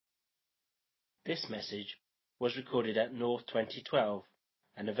This message was recorded at North 2012,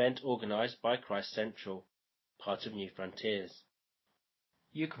 an event organised by Christ Central, part of New Frontiers.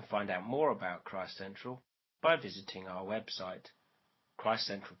 You can find out more about Christ Central by visiting our website,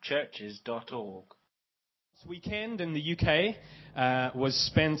 christcentralchurches.org. This weekend in the UK was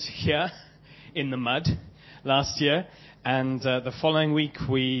spent here in the mud last year, and the following week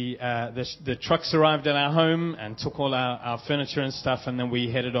the trucks arrived at our home and took all our furniture and stuff, and then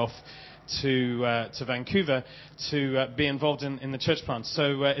we headed off to Vancouver to be involved in the church plant.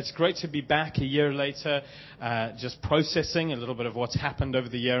 So it's great to be back a year later, just processing a little bit of what's happened over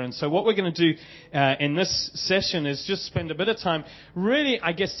the year. And so what we're going to do in this session is just spend a bit of time really,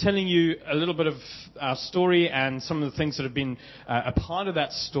 I guess, telling you a little bit of our story and some of the things that have been a part of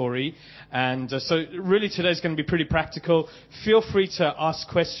that story. And so really today's going to be pretty practical. Feel free to ask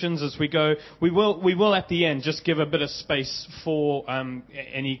questions as we go. We will at the end just give a bit of space for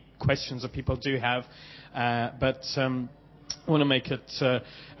any questions that people do have, but I want to make it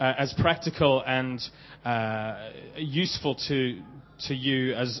as practical and useful to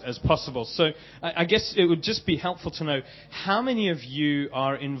you as possible. So I guess it would just be helpful to know how many of you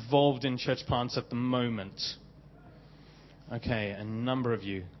are involved in church plants at the moment. Okay, a number of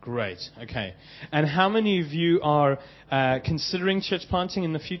you. Great. Okay. And how many of you are considering church planting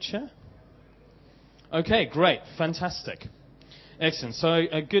in the future? Okay, great. Fantastic. Excellent. So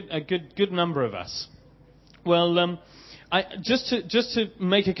a good number of us. Well, just to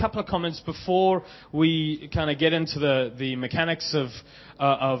make a couple of comments before we kind of get into the mechanics of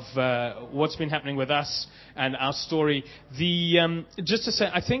what's been happening with us and our story. Just to say,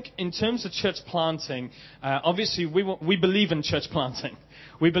 I think in terms of church planting, obviously we believe in church planting.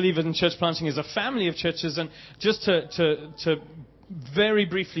 We believe in church planting as a family of churches, and just to very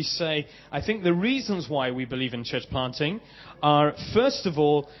briefly say, I think the reasons why we believe in church planting are, first of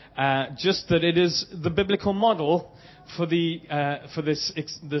all, just that it is the biblical model for the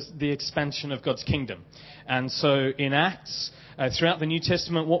expansion of God's kingdom. And so in Acts, throughout the New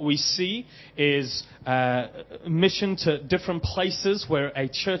Testament, what we see is mission to different places where a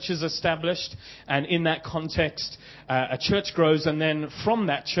church is established, and in that context, a church grows, and then from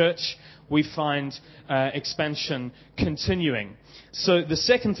that church, we find expansion continuing. So the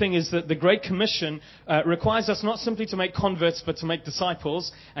second thing is that the Great Commission requires us not simply to make converts, but to make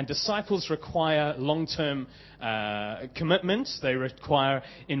disciples. And disciples require long-term commitment. They require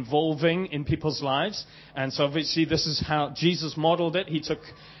involving in people's lives. And so obviously this is how Jesus modeled it. He took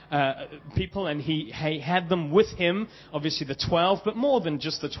people and he had them with him, obviously the 12, but more than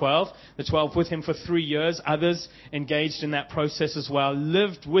just the 12 with him for 3 years. Others engaged in that process as well,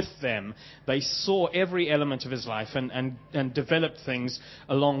 lived with them. They saw every element of his life and developed things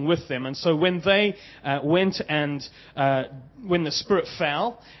along with them. And so when they went and when the Spirit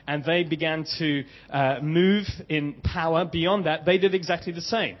fell and they began to move in power beyond that, they did exactly the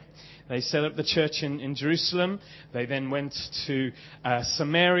same. They set up the church in Jerusalem. They then went to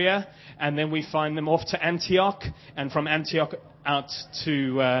Samaria, and then we find them off to Antioch, and from Antioch out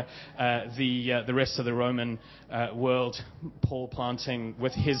to the rest of the Roman world, Paul planting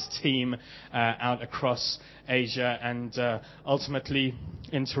with his team out across Asia and ultimately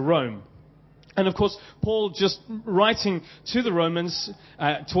into Rome. And of course, Paul, just writing to the Romans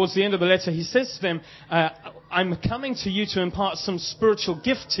towards the end of the letter, he says to them, I'm coming to you to impart some spiritual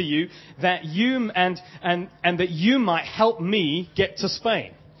gift to you that you and that you might help me get to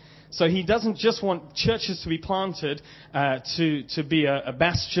Spain. So he doesn't just want churches to be planted to be a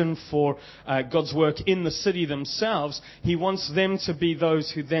bastion for God's work in the city themselves. He wants them to be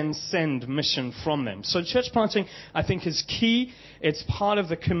those who then send mission from them. So church planting, I think, is key. It's part of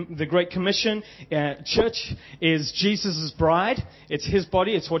the Great Commission. Church is Jesus' bride. It's his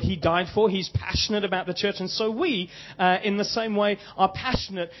body. It's what he died for. He's passionate about the church. And so we, in the same way, are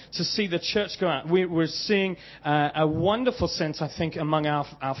passionate to see the church go out. We're seeing a wonderful sense, I think, among our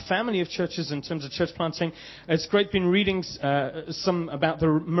family of churches in terms of church planting. It's great been reading some about the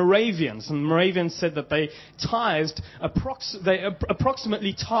Moravians. And the Moravians said that they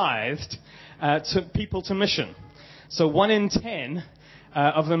approximately tithed to people to mission. So 1 in 10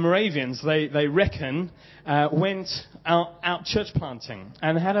 of the Moravians, they reckon, went out church planting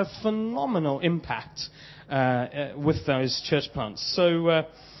and had a phenomenal impact with those church plants. So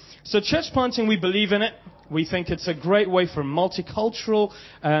church planting, we believe in it. We think it's a great way for multicultural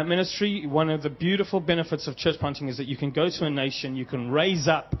ministry. One of the beautiful benefits of church planting is that you can go to a nation, you can raise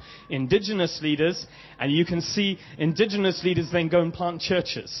up indigenous leaders, and you can see indigenous leaders then go and plant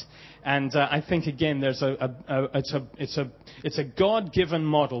churches. And I think again, there's it's a God-given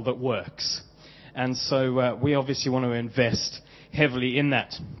model that works, and so we obviously want to invest heavily in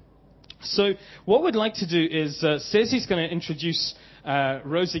that. So what we'd like to do is, Ceci's going to introduce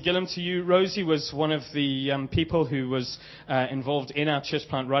Rosie Gillum to you. Rosie was one of the people who was involved in our church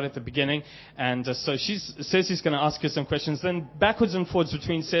plant right at the beginning. And so Ceci's going to ask her some questions. Then backwards and forwards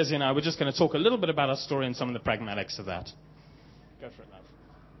between Ceci and I, we're just going to talk a little bit about our story and some of the pragmatics of that. Go for it, love.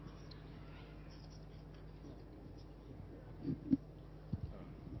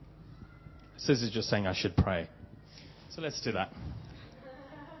 Ceci's just saying I should pray. So let's do that.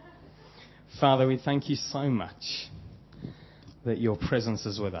 Father, we thank you so much that your presence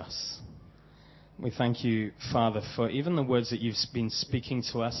is with us. We thank you, Father, for even the words that you've been speaking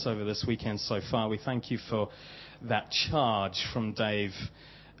to us over this weekend so far. We thank you for that charge from Dave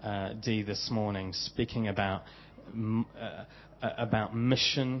D this morning, speaking about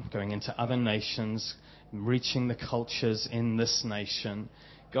mission, going into other nations, reaching the cultures in this nation.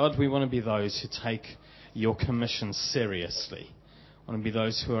 God, we want to be those who take your commission seriously. I want to be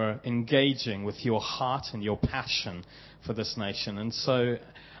those who are engaging with your heart and your passion for this nation. And so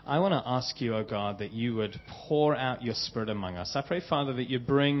I want to ask you, oh God, that you would pour out your Spirit among us. I pray, Father, that you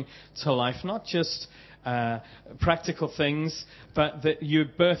bring to life not just practical things, but that you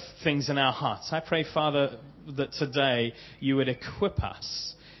birth things in our hearts. I pray, Father, that today you would equip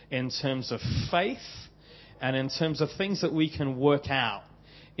us in terms of faith and in terms of things that we can work out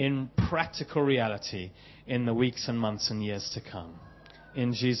in practical reality in the weeks and months and years to come.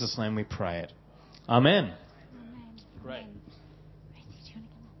 In Jesus' name we pray it. Amen. Great.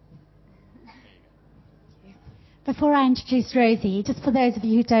 Before I introduce Rosie, just for those of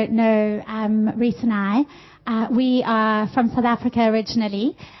you who don't know Reese and I, we are from South Africa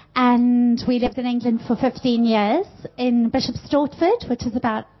originally, and we lived in England for 15 years in Bishop Stortford, which is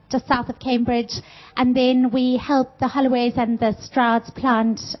about just south of Cambridge, and then we helped the Holloways and the Strouds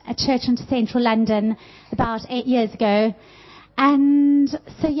plant a church into central London about 8 years ago. And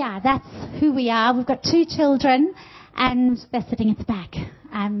so, yeah, that's who we are. We've got 2 children, and they're sitting at the back,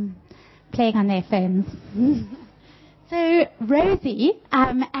 playing on their phones. So Rosie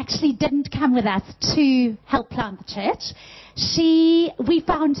actually didn't come with us to help plant the church. We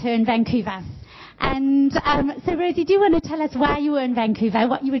found her in Vancouver. And so, Rosie, do you want to tell us why you were in Vancouver,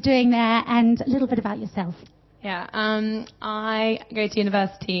 what you were doing there, and a little bit about yourself? Yeah, I go to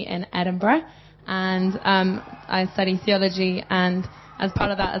university in Edinburgh, and I study theology, and as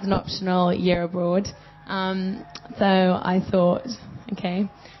part of that, as an optional year abroad. So I thought, okay,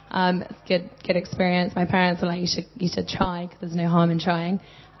 it's good experience. My parents were like, you should try, because there's no harm in trying.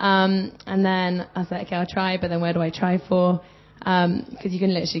 And then I was like, okay, I'll try, but then where do I try for? Because you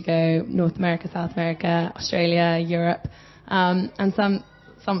can literally go North America, South America, Australia, Europe. And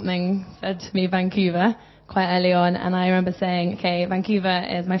something said to me Vancouver quite early on, and I remember saying, okay, Vancouver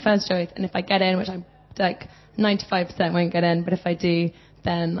is my first choice, and if I get in, which I'm like 95% won't get in, but if I do,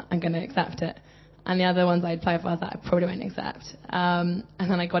 then I'm going to accept it. And the other ones I applied for, I was like, I probably won't accept. And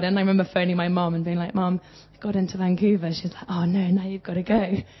then I got in. I remember phoning my mom and being like, Mom, I got into Vancouver. She's like, oh no, now you've got to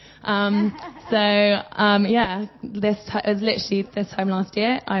go. Yeah, it was literally this time last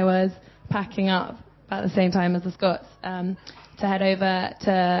year, I was packing up about the same time as the Scots to head over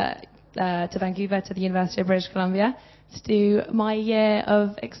to Vancouver, to the University of British Columbia, to do my year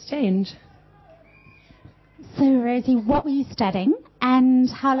of exchange. So, Rosie, what were you studying, and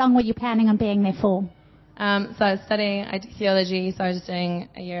how long were you planning on being there for? So I was studying, I do theology, so I was doing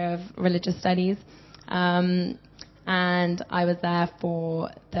a year of religious studies. And I was there for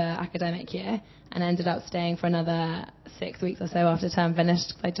the academic year and ended up staying for another 6 weeks or so after term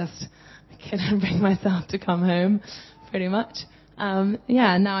finished, because I couldn't bring myself to come home, pretty much. Now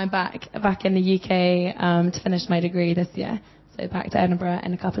I'm back in the UK to finish my degree this year, so back to Edinburgh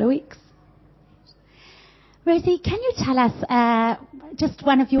in a couple of weeks. Rosie, can you tell us just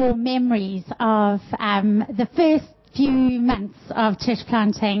one of your memories of the first few months of church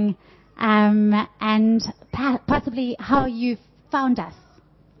planting, and possibly how you found us?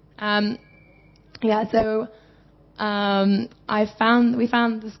 We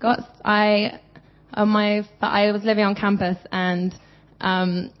found the Scots. I was living on campus and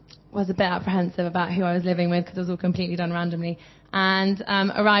was a bit apprehensive about who I was living with, because it was all completely done randomly, and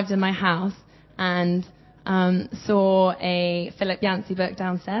arrived in my house and saw a Philip Yancey book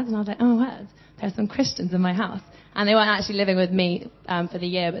downstairs, and I was like, oh, wow, there's some Christians in my house. And they weren't actually living with me for the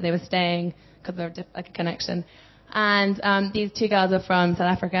year, but they were staying because they were like a connection. And these 2 girls were from South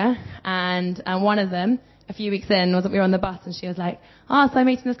Africa, and one of them, a few weeks in, we were on the bus, and she was like, so I'm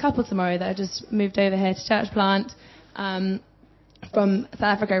meeting this couple tomorrow that have just moved over here to church plant from South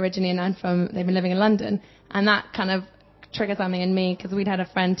Africa originally, and they've been living in London. And that kind of triggered something in me, because we'd had a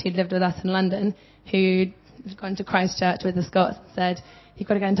friend who'd lived with us in London who'd gone to Christchurch with the Scots and said you've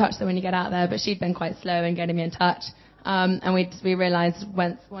got to get in touch with them when you get out there. But she'd been quite slow in getting me in touch. And we realised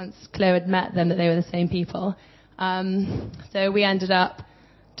once Chloe had met them that they were the same people. So we ended up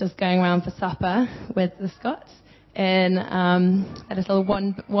just going around for supper with the Scotts in a little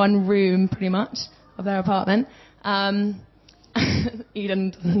one room, pretty much, of their apartment. Eden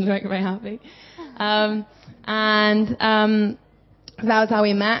doesn't look very happy. So that was how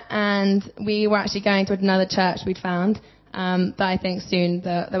we met, and we were actually going to another church we'd found. But I think soon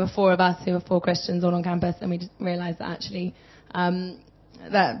there were 4 of us who were 4 Christians all on campus, and we just realised that actually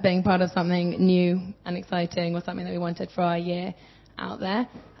that being part of something new and exciting was something that we wanted for our year out there.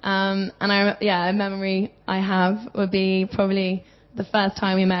 And a memory I have would be probably the first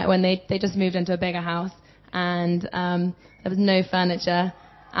time we met when they just moved into a bigger house, and there was no furniture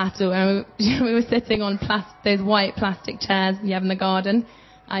at all. And we were sitting on those white plastic chairs you have in the garden.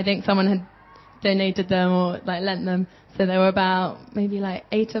 I think someone had donated them or lent them. So there were about maybe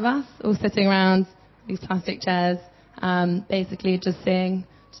 8 of us all sitting around these plastic chairs, basically just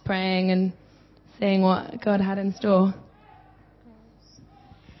praying and seeing what God had in store.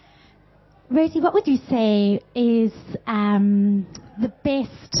 Rosie, what would you say is the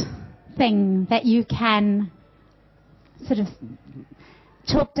best thing that you can sort of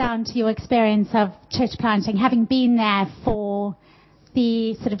talk down to your experience of church planting, having been there for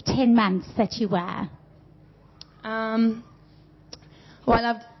the sort of 10 months that you were? What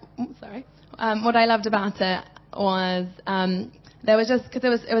I loved about it was there was just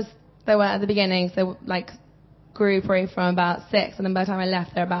because there were at the beginning, so grew probably from about 6, and then by the time I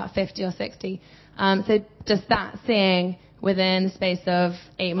left there were about 50 or 60. So just that, seeing within the space of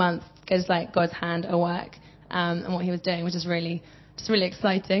 8 months just God's hand at work and what He was doing, which is really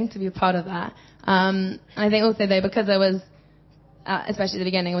exciting to be a part of that. And I think also though, because there was especially at the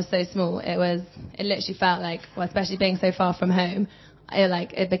beginning, it was so small. It literally felt especially being so far from home,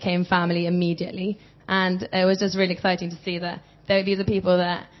 it became family immediately. And it was just really exciting to see that these are people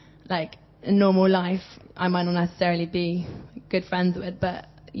that, in normal life, I might not necessarily be good friends with, but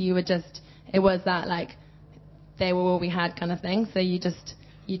it was that, they were all we had kind of thing. So you just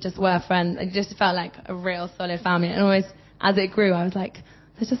were friends. It just felt like a real solid family. And always, as it grew, I was like,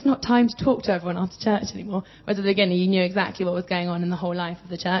 there's just not time to talk to everyone after church anymore. Whereas at the beginning, you knew exactly what was going on in the whole life of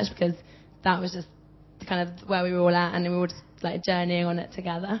the church, because that was just kind of where we were all at, and we were just journeying on it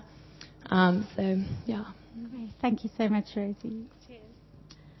together. So, yeah. Okay, thank you so much, Rosie. Cheers.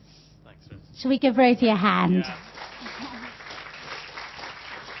 Thanks, Rosie. Shall we give Rosie a hand?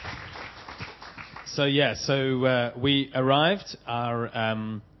 Yeah. So we arrived. Our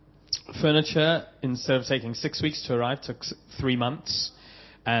furniture, instead of taking 6 weeks to arrive, took 3 months.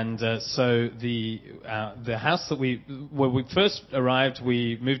 And so the house where we first arrived,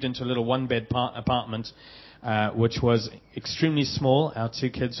 we moved into a little 1-bed apartment, which was extremely small. Our 2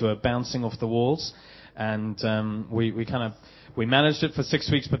 kids were bouncing off the walls, and we managed it for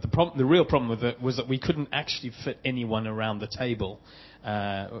 6 weeks. But the real problem with it was that we couldn't actually fit anyone around the table.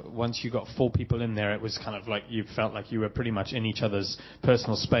 Once you got 4 people in there, it was kind of you felt like you were pretty much in each other's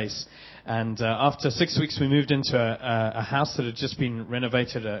personal space. And after 6 weeks, we moved into a house that had just been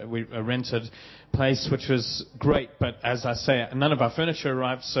renovated, a rented place, which was great. But as I say, none of our furniture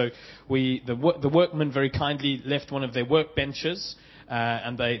arrived, so the workmen very kindly left one of their work benches.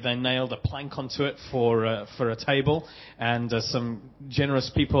 And they nailed a plank onto it for a table, and some generous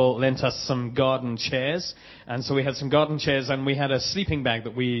people lent us some garden chairs, and so we had some garden chairs, and we had a sleeping bag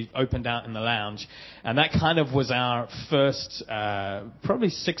that we opened out in the lounge, and that kind of was our first probably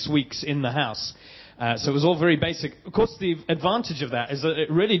 6 weeks in the house. So it was all very basic. Of course, the advantage of that is that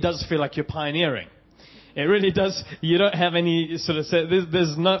it really does feel like you're pioneering. It really does. You don't have any sort of...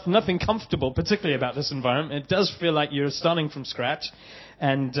 There's nothing comfortable, particularly about this environment. It does feel like you're starting from scratch,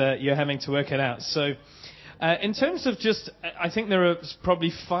 and you're having to work it out. So in terms of I think there are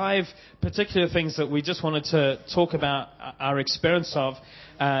probably 5 particular things that we just wanted to talk about our experience of.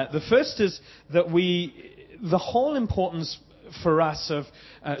 The first is that the whole importance for us of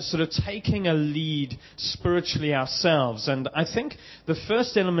sort of taking a lead spiritually ourselves. And I think the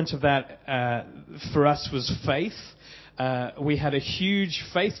first element of that for us was faith. We had a huge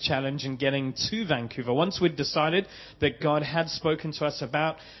faith challenge in getting to Vancouver. Once we'd decided that God had spoken to us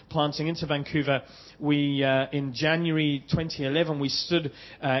about planting into Vancouver, we in January 2011, we stood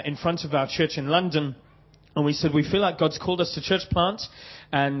in front of our church in London, and we said, we feel like God's called us to church plant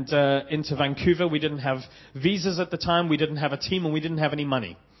and into Vancouver. We didn't have visas at the time, we didn't have a team, and we didn't have any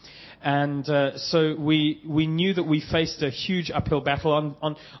money. And so we knew that we faced a huge uphill battle.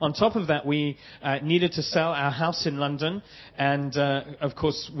 On top of that, we needed to sell our house in London. And, of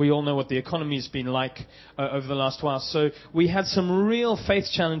course, we all know what the economy has been like over the last while. So we had some real faith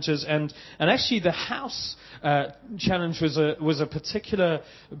challenges. And actually the house challenge was a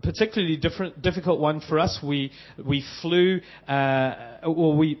particularly difficult one for us. We flew,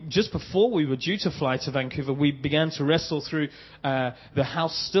 just before we were due to fly to Vancouver, we began to wrestle through. The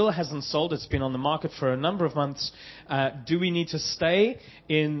house still hasn't sold. It's been on the market for a number of months. Do we need to stay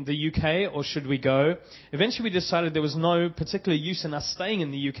in the UK or should we go? Eventually, we decided there was no particular use in us staying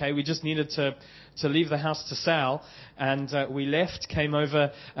in the UK. We just needed to leave the house to sell, and we left, came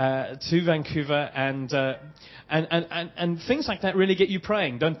over to Vancouver, and things like that really get you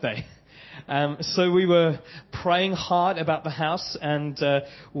praying, don't they? So we were praying hard about the house, and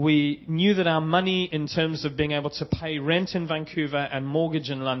we knew that our money in terms of being able to pay rent in Vancouver and mortgage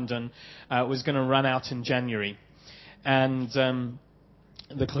in London was going to run out in January. And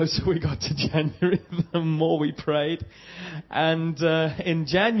the closer we got to January, the more we prayed. And in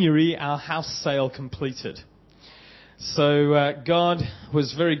January, our house sale completed. So God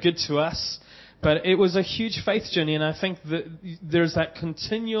was very good to us, but it was a huge faith journey, and I think that there's that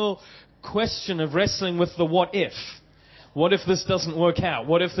continual question of wrestling with the what if. What if this doesn't work out?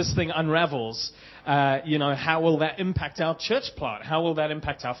 What if this thing unravels? How will that impact our church plant? How will that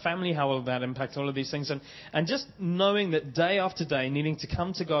impact our family? How will that impact all of these things? And just knowing that day after day, needing to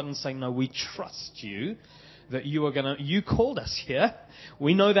come to God and saying, no, we trust you, that you called us here.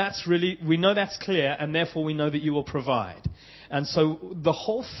 We know that's clear, and therefore we know that you will provide. And so the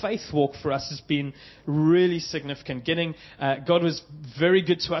whole faith walk for us has been really significant. God was very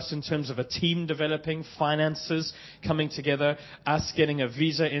good to us in terms of a team developing, finances coming together, us getting a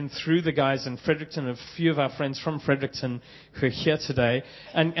visa in through the guys in Fredericton, a few of our friends from Fredericton who are here today.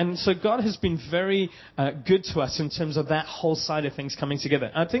 And so God has been very good to us in terms of that whole side of things coming together.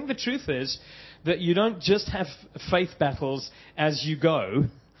 I think the truth is that you don't just have faith battles as you go.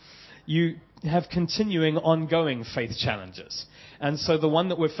 You have continuing, ongoing faith challenges. And so the one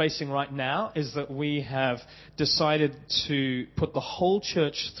that we're facing right now is that we have decided to put the whole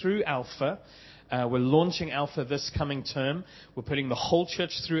church through Alpha. We're launching Alpha this coming term. We're putting the whole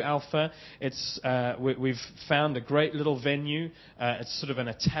church through Alpha. We've found a great little venue. It's sort of an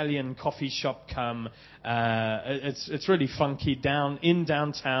Italian coffee shop it's really funky in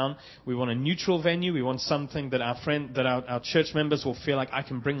downtown. We want a neutral venue. We want something that our church members will feel like, I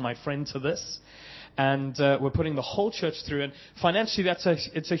can bring my friend to this. And we're putting the whole church through, and financially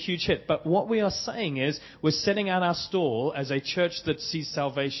it's a huge hit. But what we are saying is we're setting out our stall as a church that sees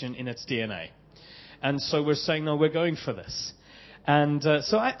salvation in its DNA. And so we're saying, no, we're going for this. And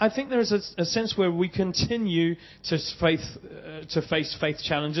so I think there is a sense where we continue to face faith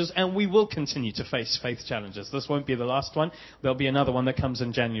challenges, and we will continue to face faith challenges. This won't be the last one. There'll be another one that comes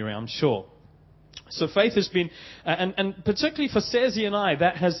in January, I'm sure. So faith has been, and particularly for Sergi and I,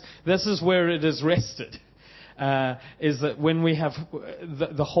 this is where it has rested. Is that when we have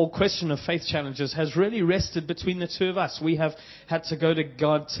the whole question of faith challenges has really rested between the two of us. We have had to go to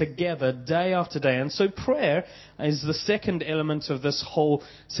God together day after day. And so prayer is the second element of this whole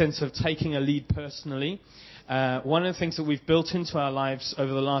sense of taking a lead personally. One of the things that we've built into our lives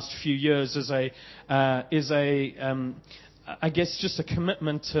over the last few years is I guess just a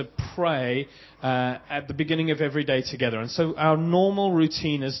commitment to pray at the beginning of every day together. And so our normal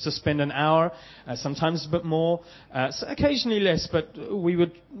routine is to spend an hour, sometimes a bit more, so occasionally less, but we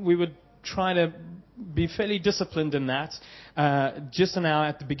would try to be fairly disciplined in that. Just an hour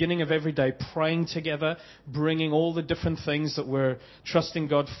at the beginning of every day, praying together, bringing all the different things that we're trusting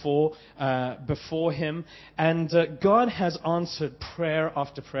God for before Him. And God has answered prayer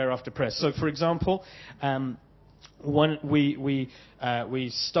after prayer after prayer. So, for example, we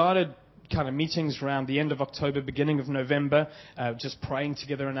started kind of meetings around the end of October, beginning of November, just praying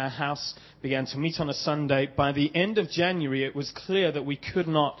together in our house, began to meet on a Sunday. By the end of January, it was clear that we could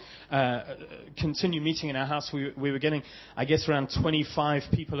not continue meeting in our house. We were getting, I guess, around 25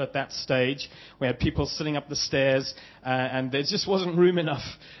 people at that stage. We had people sitting up the stairs, and there just wasn't room enough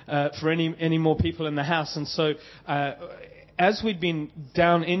for any more people in the house. And so as we'd been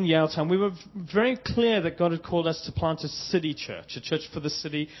down in Yaletown, we were very clear that God had called us to plant a city church, a church for the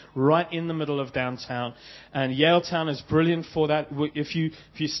city right in the middle of downtown. And Yaletown is brilliant for that. If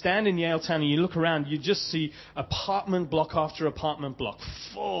you stand in Yaletown and you look around, you just see apartment block after apartment block,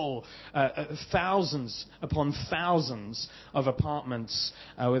 full, thousands upon thousands of apartments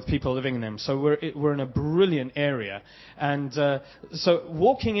with people living in them. So we're in a brilliant area. And so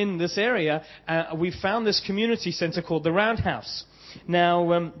walking in this area, we found this community center called the Roundhouse.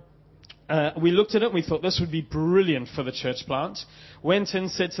 Now, we looked at it, we thought this would be brilliant for the church plant. Went in,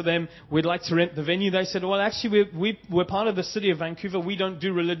 said to them, we'd like to rent the venue. They said, well, actually, we're part of the city of Vancouver. We don't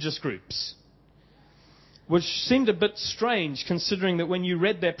do religious groups. Which seemed a bit strange, considering that when you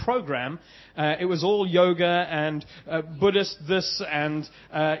read their program, it was all yoga and Buddhist this and,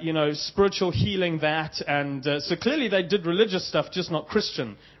 spiritual healing that. And so clearly they did religious stuff, just not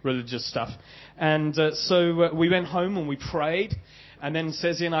Christian religious stuff. And so we went home and we prayed. And then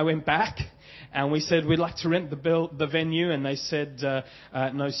Sezi and I went back, and we said, we'd like to rent the venue. And they said,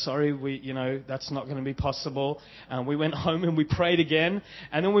 no, sorry, that's not going to be possible. And we went home and we prayed again.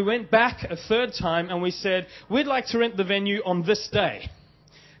 And then we went back a third time, and we said, we'd like to rent the venue on this day,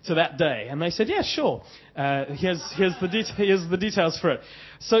 to that day. And they said, yeah, sure. Here's the details for it.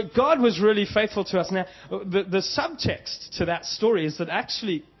 So God was really faithful to us. Now, the subtext to that story is that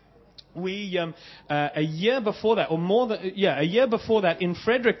actually, we a year before that, a year before that in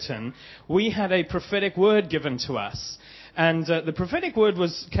Fredericton, we had a prophetic word given to us. And the prophetic word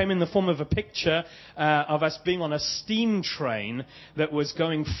came in the form of a picture of us being on a steam train that was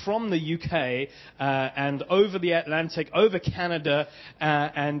going from the UK and over the Atlantic, over Canada,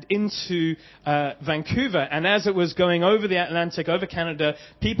 and into Vancouver. And as it was going over the Atlantic, over Canada,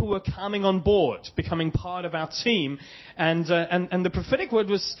 people were coming on board, becoming part of our team. And the prophetic word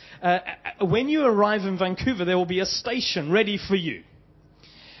was, when you arrive in Vancouver, there will be a station ready for you.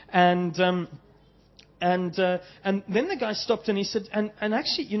 And then the guy stopped and he said, and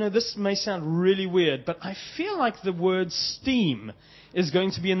actually, this may sound really weird, but I feel like the word steam is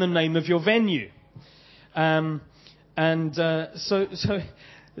going to be in the name of your venue. So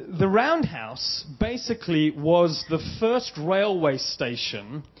the Roundhouse basically was the first railway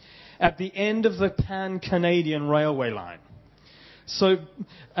station at the end of the Pan-Canadian railway line. So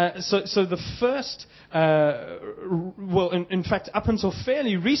the first, in fact, up until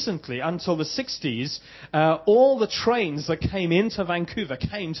fairly recently, until the 60s, all the trains that came into Vancouver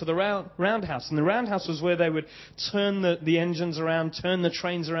came to the Roundhouse. And the Roundhouse was where they would turn the engines around, turn the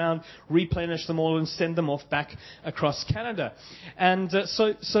trains around, replenish them all, and send them off back across Canada. And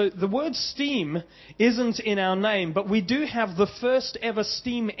so the word steam isn't in our name, but we do have the first ever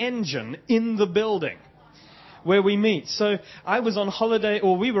steam engine in the building where we meet. So I was on holiday,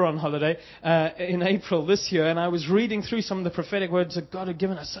 or we were on holiday, in April this year, and I was reading through some of the prophetic words that God had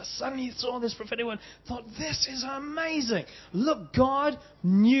given us. I suddenly saw this prophetic word, thought, this is amazing. Look, God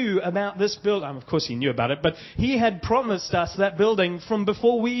knew about this building. Of course he knew about it, but he had promised us that building from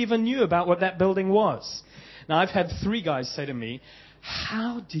before we even knew about what that building was. Now, I've had 3 guys say to me,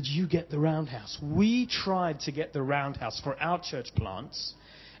 how did you get the Roundhouse? We tried to get the Roundhouse for our church plants,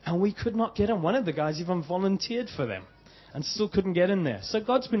 and we could not get in. One of the guys even volunteered for them and still couldn't get in there. So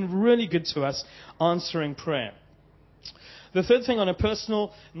God's been really good to us answering prayer. The third thing on a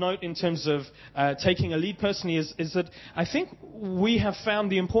personal note in terms of taking a lead personally is that I think we have found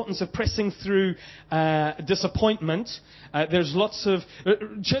the importance of pressing through disappointment. There's lots of...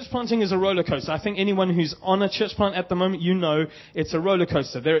 church planting is a roller coaster. I think anyone who's on a church plant at the moment, it's a roller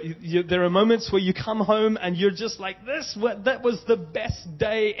coaster. There are moments where you come home and you're just like, that was the best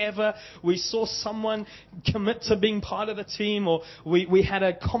day ever. We saw someone commit to being part of the team, or we had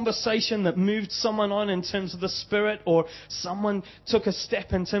a conversation that moved someone on in terms of the Spirit, or someone took a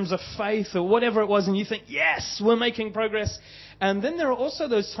step in terms of faith, or whatever it was, and you think, yes, we're making progress. And then there are also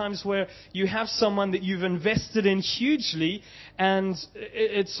those times where you have someone that you've invested in hugely, and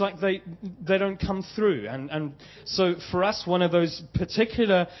it's like they don't come through. And so for us, one of those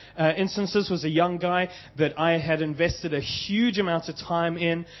particular instances was a young guy that I had invested a huge amount of time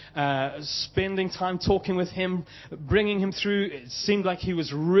in, spending time talking with him, bringing him through. It seemed like he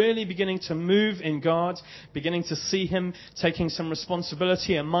was really beginning to move in God, beginning to see him taking some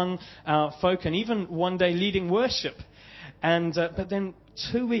responsibility among our folk, and even one day leading worship. And but then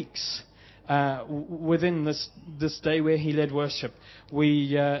 2 weeks within this day where he led worship,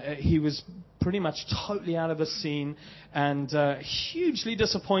 he was pretty much totally out of the scene and hugely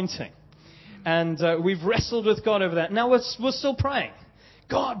disappointing. And we've wrestled with God over that. Now we're still praying.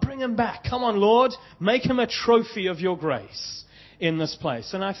 God, bring him back. Come on, Lord. Make him a trophy of your grace in this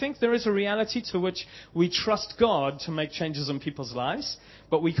place. And I think there is a reality to which we trust God to make changes in people's lives,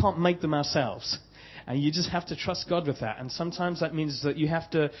 but we can't make them ourselves. And you just have to trust God with that. And sometimes that means that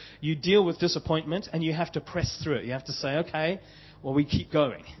you deal with disappointment and you have to press through it. You have to say, okay, well, we keep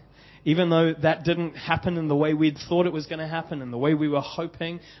going. Even though that didn't happen in the way we'd thought it was going to happen and the way we were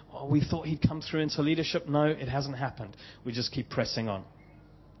hoping, or we thought he'd come through into leadership. No, it hasn't happened. We just keep pressing on.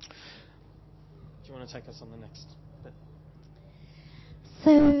 Do you want to take us on the next bit?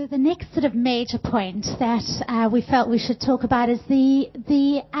 So the next sort of major point that we felt we should talk about is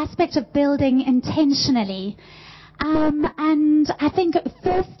the aspect of building intentionally. And I think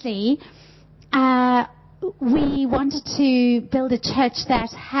firstly, we wanted to build a church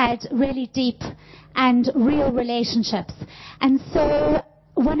that had really deep and real relationships. And so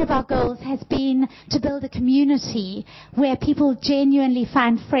one of our goals has been to build a community where people genuinely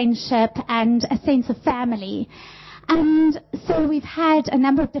find friendship and a sense of family. And so we've had a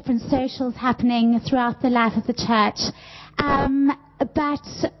number of different socials happening throughout the life of the church. But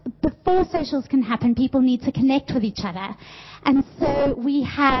before socials can happen, people need to connect with each other. And so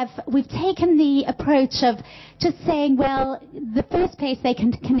we've taken the approach of just saying, well, the first place they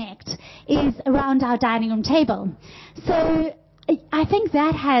can connect is around our dining room table. So I think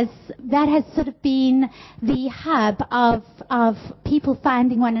that has sort of been the hub of people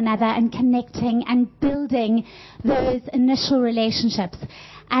finding one another and connecting and building those initial relationships.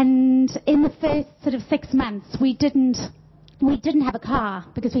 And in the first sort of 6 months, we didn't have a car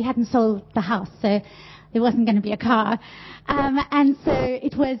because we hadn't sold the house, so there wasn't going to be a car. And so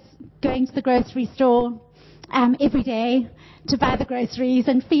it was going to the grocery store every day to buy the groceries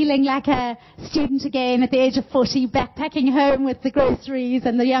and feeling like a student again at the age of 40, backpacking home with the groceries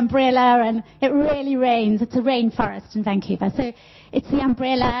and the umbrella, and it really rains. It's a rainforest in Vancouver. So it's the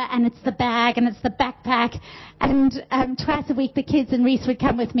umbrella and it's the bag and it's the backpack. And twice a week the kids and Reese would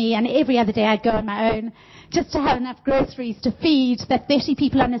come with me, and every other day I'd go on my own just to have enough groceries to feed the 30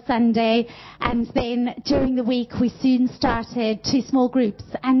 people on a Sunday. And then during the week we soon started 2 small groups,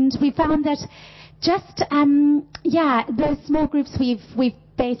 and we found that just, those small groups we've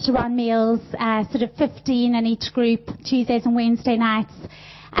based around meals, sort of 15 in each group, Tuesdays and Wednesday nights,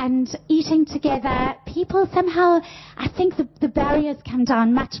 and eating together. People somehow, I think the barriers come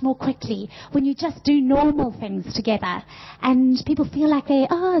down much more quickly when you just do normal things together. And people feel like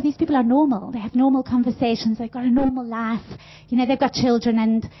these people are normal. They have normal conversations. They've got a normal life. You know, they've got children,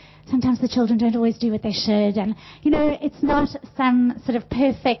 and sometimes the children don't always do what they should. And, you know, it's not some sort of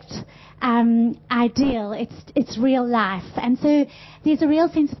perfect ideal. It's real life. And so there's a real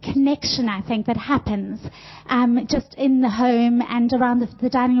sense of connection, I think, that happens just in the home and around the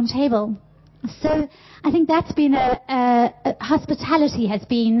dining room table. So I think that's been hospitality has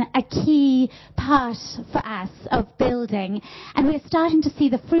been a key part for us of building, and we're starting to see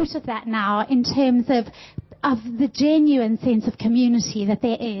the fruit of that now in terms of the genuine sense of community that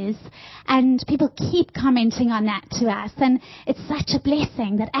there is, and people keep commenting on that to us, and it's such a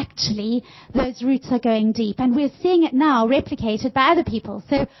blessing that actually those roots are going deep, and we're seeing it now replicated by other people.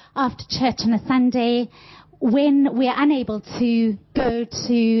 So after church on a Sunday, when we're unable to go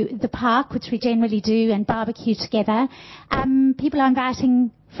to the park, which we generally do, and barbecue together, people are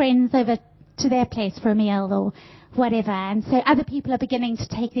inviting friends over to their place for a meal or whatever. And so other people are beginning to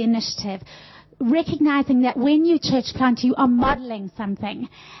take the initiative, recognizing that when you church plant, you are modeling something.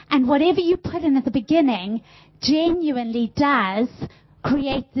 And whatever you put in at the beginning genuinely does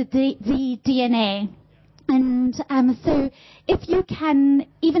create the DNA. And so if you can,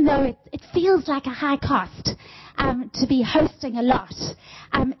 even though it feels like a high cost to be hosting a lot,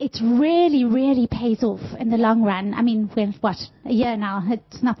 it really, really pays off in the long run. I mean, we're, a year now,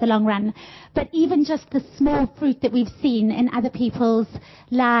 it's not the long run. But even just the small fruit that we've seen in other people's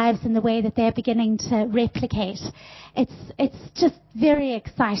lives and the way that they're beginning to replicate, it's just very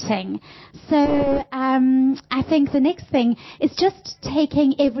exciting. So I think the next thing is just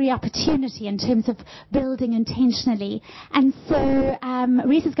taking every opportunity in terms of building intentionally. And so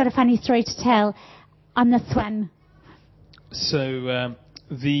Reese has got a funny story to tell on this one. So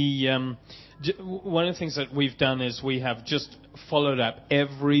one of the things that we've done is we have just followed up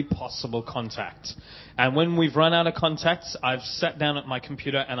every possible contact. And when we've run out of contacts, I've sat down at my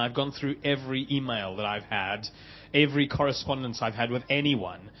computer and I've gone through every email that I've had, every correspondence I've had with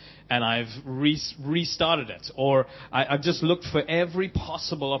anyone, and I've restarted it. Or I've just looked for every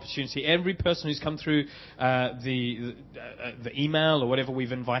possible opportunity, every person who's come through the email or whatever,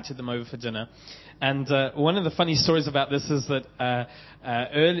 we've invited them over for dinner. And one of the funny stories about this is that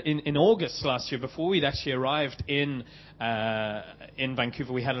early in August last year, before we'd actually arrived in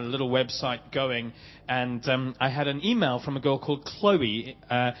Vancouver, we had a little website going, and I had an email from a girl called Chloe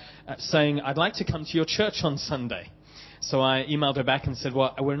saying, "I'd like to come to your church on Sunday." So I emailed her back and said,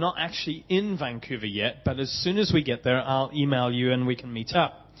 "Well, we're not actually in Vancouver yet, but as soon as we get there, I'll email you and we can meet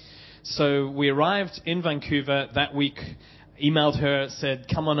up." So we arrived in Vancouver that week, emailed her, said,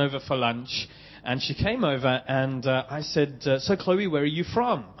 "Come on over for lunch." And she came over, and I said, "So Chloe, where are you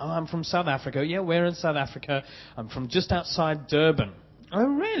from?" "Oh, I'm from South Africa." "Yeah, where in South Africa?" "I'm from just outside Durban." Oh,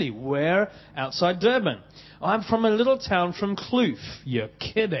 really? Where? Outside Durban. I'm from a little town from Kloof. You're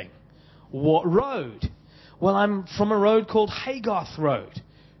kidding. What road? Well, I'm from a road called Haygarth Road.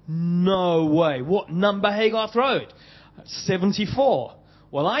 No way. What number Haygarth Road? 74.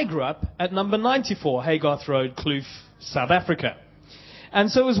 Well, I grew up at number 94, Haygarth Road, Kloof, South Africa. And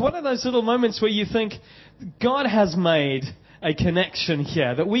so it was one of those little moments where you think, God has made a connection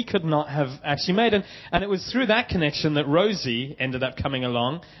here that we could not have actually made. And it was through that connection that Rosie ended up coming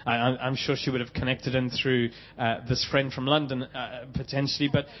along. I'm sure she would have connected in through this friend from London, potentially.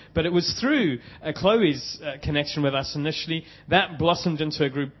 But it was through Chloe's connection with us initially. That blossomed into a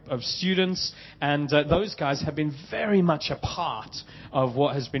group of students. And those guys have been very much a part of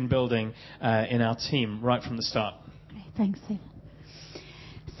what has been building in our team right from the start. Great, thanks, Stephen.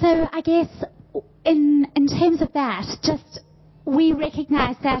 So I guess in terms of that, just we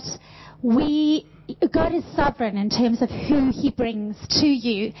recognize that God is sovereign in terms of who he brings to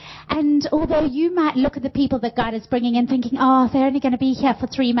you. And although you might look at the people that God is bringing in thinking, oh, they're only going to be here for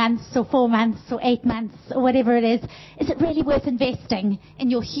 3 months or 4 months or 8 months or whatever it is it really worth investing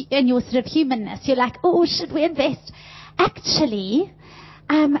in your sort of humanness? You're like, oh, should we invest? Actually,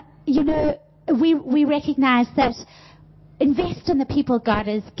 we recognize that invest in the people God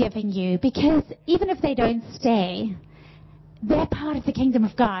is giving you, because even if they don't stay, they're part of the kingdom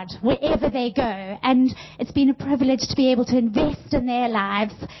of God wherever they go. And it's been a privilege to be able to invest in their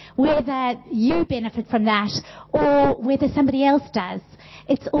lives, whether you benefit from that or whether somebody else does.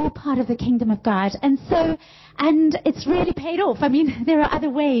 It's all part of the kingdom of God. And it's really paid off. I mean, there are other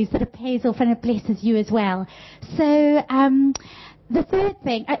ways that it pays off and it blesses you as well. So the fourth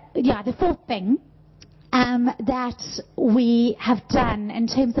thing that we have done in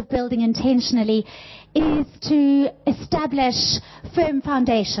terms of building intentionally is to establish firm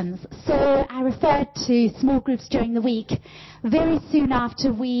foundations. So I referred to small groups during the week. Very soon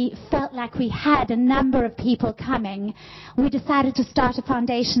after we felt like we had a number of people coming, we decided to start a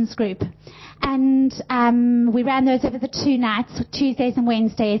foundations group. And we ran those over the 2 nights, Tuesdays and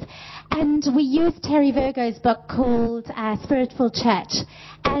Wednesdays. And we used Terry Virgo's book called Spirit-Filled Church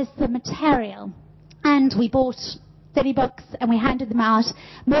as the material. And we bought 30 books and we handed them out.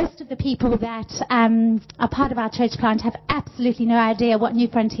 Most of the people that are part of our church plant have absolutely no idea what New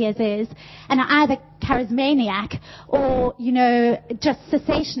Frontiers is, and are either charismaniac or, just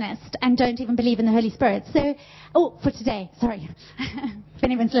cessationist and don't even believe in the Holy Spirit. So, for today, sorry, if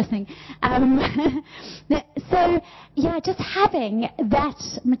anyone's listening. Just having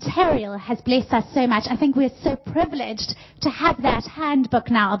that material has blessed us so much. I think we're so privileged to have that handbook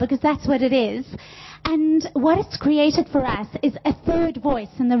now, because that's what it is. And what it's created for us is a third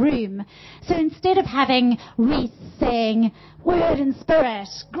voice in the room. So instead of having Reese saying, Word and Spirit,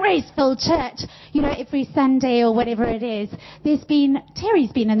 Grace-Filled Church, every Sunday or whatever it is,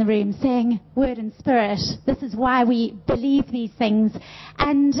 Terry's been in the room saying, Word and Spirit, this is why we believe these things.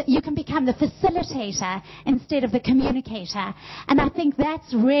 And you can become the facilitator instead of the communicator. And I think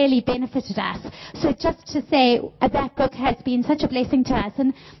that's really benefited us. So just to say, that book has been such a blessing to us.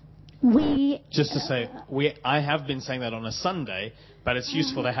 And I have been saying that on a Sunday, but it's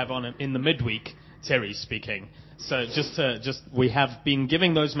useful to have on in the midweek, Terry speaking. So we have been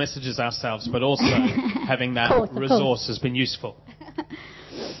giving those messages ourselves, but also having that resource has been useful.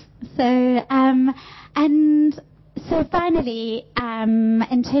 So finally,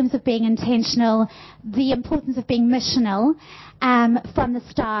 in terms of being intentional, the importance of being missional from the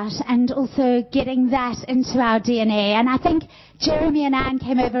start, and also getting that into our DNA. And I think Jeremy and Anne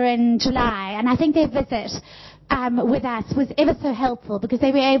came over in July, and I think their visit with us was ever so helpful, because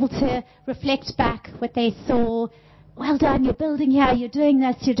they were able to reflect back what they saw. Well done, you're building here, you're doing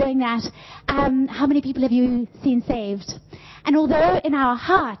this, you're doing that. How many people have you seen saved? And although in our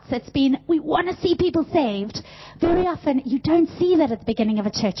hearts it's been, we want to see people saved, very often you don't see that at the beginning of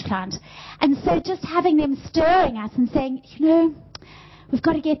a church plant. And so just having them stirring us and saying, we've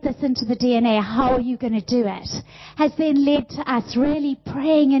got to get this into the DNA, how are you going to do it, has then led to us really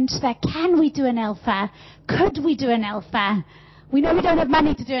praying into that. Can we do an Alpha? Could we do an Alpha? We know we don't have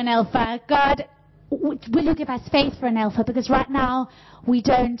money to do an Alpha. God, will you give us faith for an Alpha? Because right now we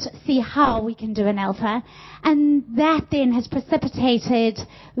don't see how we can do an Alpha. And that then has precipitated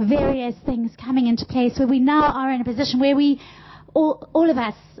various things coming into place, where we now are in a position where we, all of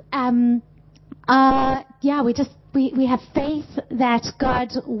us, we have faith that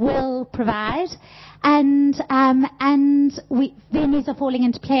God will provide, and venues are falling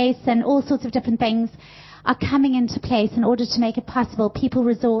into place, and all sorts of different things are coming into place in order to make it possible, people,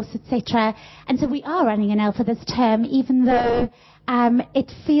 resource, etc. And so we are running an Alpha this term, even though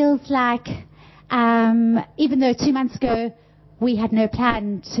it feels like, even though 2 months ago we had no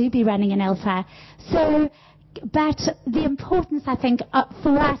plan to be running an Alpha. So, but the importance, I think,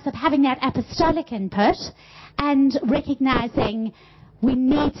 for us of having that apostolic input and recognizing we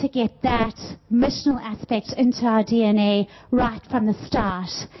need to get that missional aspect into our DNA right from the start.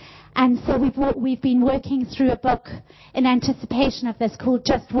 And so we've been working through a book in anticipation of this called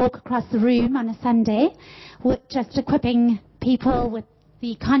Just Walk Across the Room on a Sunday, with just equipping people with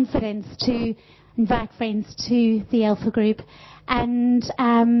the confidence to invite friends to the Alpha Group. And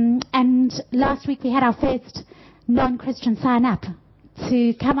last week we had our first non-Christian sign up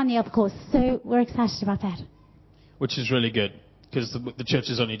to come on the Alpha course. So we're excited about that. Which is really good, because the church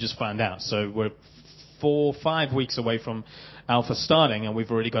has only just found out. So we're 4-5 weeks away from Alpha starting, and we've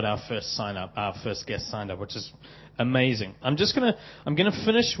already got our first sign up, our first guest signed up, which is amazing. I'm gonna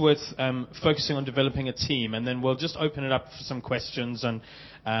finish with focusing on developing a team, and then we'll just open it up for some questions, and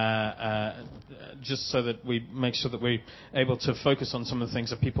just so that we make sure that we're able to focus on some of the things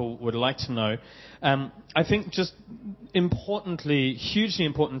that people would like to know. I think just importantly, hugely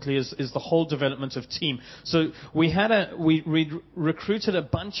importantly, is the whole development of team. So we recruited a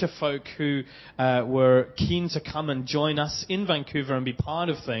bunch of folk who were keen to come and join us in Vancouver and be part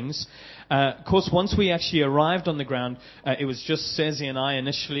of things. Of course, once we actually arrived on the ground, it was just Cezi and I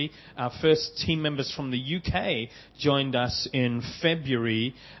initially. Our first team members from the UK joined us in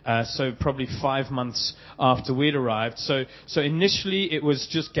February, so probably 5 months after we'd arrived. So initially it was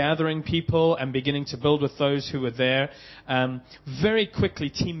just gathering people and beginning to build with those who were there. Very quickly,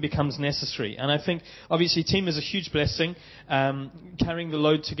 team becomes necessary. And I think, obviously, team is a huge blessing. Carrying the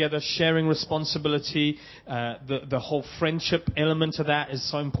load together, sharing responsibility, the whole friendship element of that is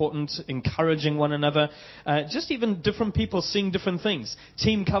so important, encouraging one another. Just even different people seeing different things.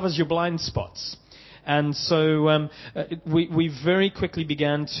 Team covers your blind spots. And so we very quickly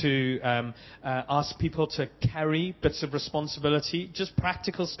began to ask people to carry bits of responsibility, just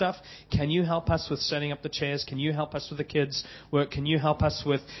practical stuff. Can you help us with setting up the chairs? Can you help us with the kids' work? Can you help us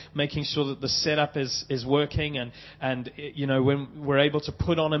with making sure that the setup is working? And you know, when we're able to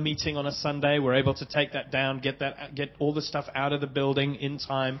put on a meeting on a Sunday, we're able to take that down, get all the stuff out of the building in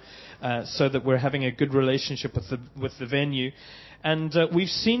time, so that we're having a good relationship with the venue. And we've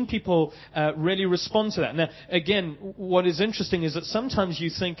seen people really respond to that. Now, again, what is interesting is that sometimes you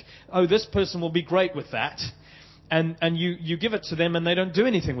think, oh, this person will be great with that. And you give it to them and they don't do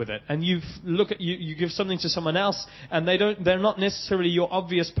anything with it. And you give something to someone else and they're not necessarily your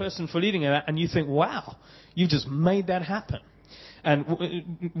obvious person for leading that. And you think, wow, you just made that happen.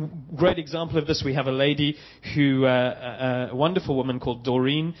 And great example of this, we have a lady who, a wonderful woman called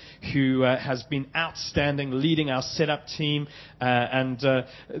Doreen, who has been outstanding leading our setup team. And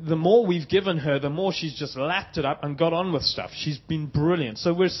the more we've given her, the more she's just lapped it up and got on with stuff. She's been brilliant.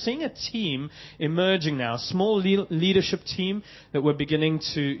 So we're seeing a team emerging now, a small leadership team that we're beginning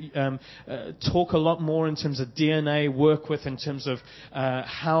to talk a lot more in terms of DNA, work with in terms of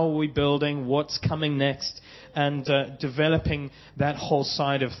how are we building, what's coming next, and developing that whole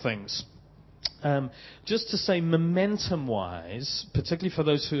side of things. Just to say, momentum-wise, particularly for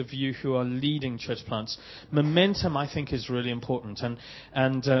those of you who are leading church plants, momentum, I think, is really important.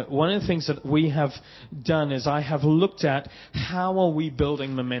 And one of the things that we have done is I have looked at how are we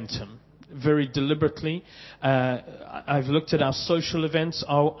building momentum very deliberately. I've looked at our social events.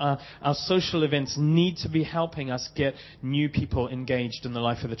 Our social events need to be helping us get new people engaged in the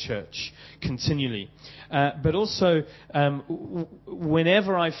life of the church continually. But also,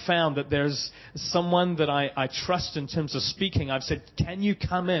 whenever I've found that there's someone that I trust in terms of speaking, I've said, can you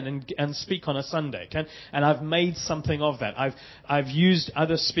come in and speak on a Sunday? And I've made something of that. I've used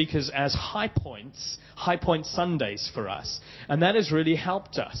other speakers as high point Sundays for us. And that has really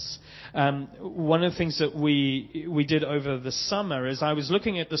helped us. One of the things that we did over the summer is I was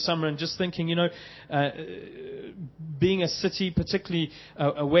looking at the summer and just thinking, being a city, particularly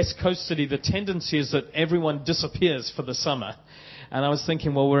a West Coast city, the tendency is that everyone disappears for the summer. And I was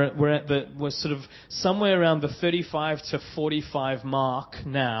thinking, well, we're sort of somewhere around the 35 to 45 mark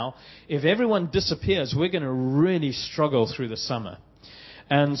now. If everyone disappears, we're going to really struggle through the summer.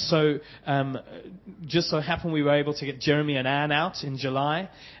 And so, just so happened we were able to get Jeremy and Ann out in July,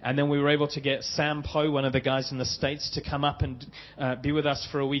 and then we were able to get Sam Poe, one of the guys in the States, to come up and be with us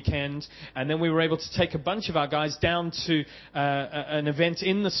for a weekend. And then we were able to take a bunch of our guys down to an event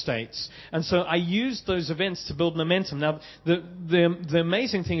in the States. And so I used those events to build momentum. Now, the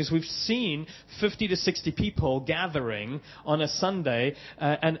amazing thing is we've seen 50 to 60 people gathering on a Sunday,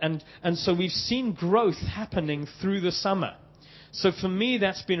 and so we've seen growth happening through the summer. So for me,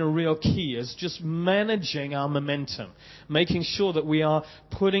 that's been a real key, is just managing our momentum, making sure that we are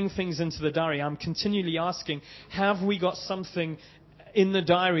putting things into the diary. I'm continually asking, have we got something in the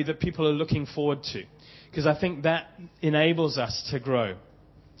diary that people are looking forward to? Because I think that enables us to grow.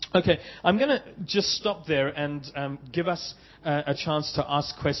 Okay, I'm going to just stop there and give us a chance to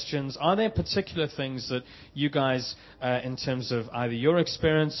ask questions. Are there particular things that you guys, in terms of either your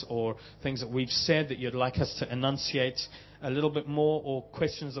experience or things that we've said, that you'd like us to enunciate a little bit more, or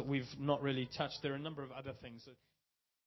questions that we've not really touched? There are a number of other things that